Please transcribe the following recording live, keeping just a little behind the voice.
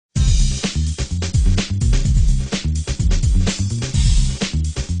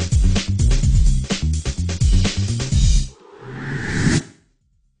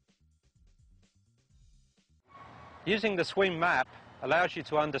Using the swing map allows you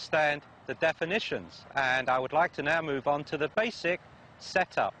to understand the definitions, and I would like to now move on to the basic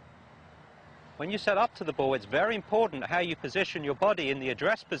setup. When you set up to the ball, it's very important how you position your body in the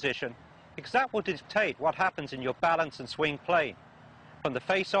address position, because that will dictate what happens in your balance and swing plane. From the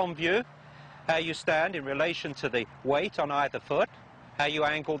face-on view, how you stand in relation to the weight on either foot, how you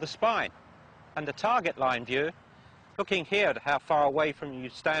angle the spine. And the target line view, looking here at how far away from you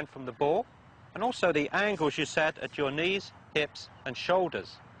stand from the ball, and also the angles you set at your knees, hips and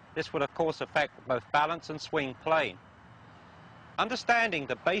shoulders. This will of course affect both balance and swing plane. Understanding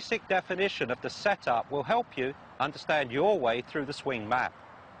the basic definition of the setup will help you understand your way through the swing map.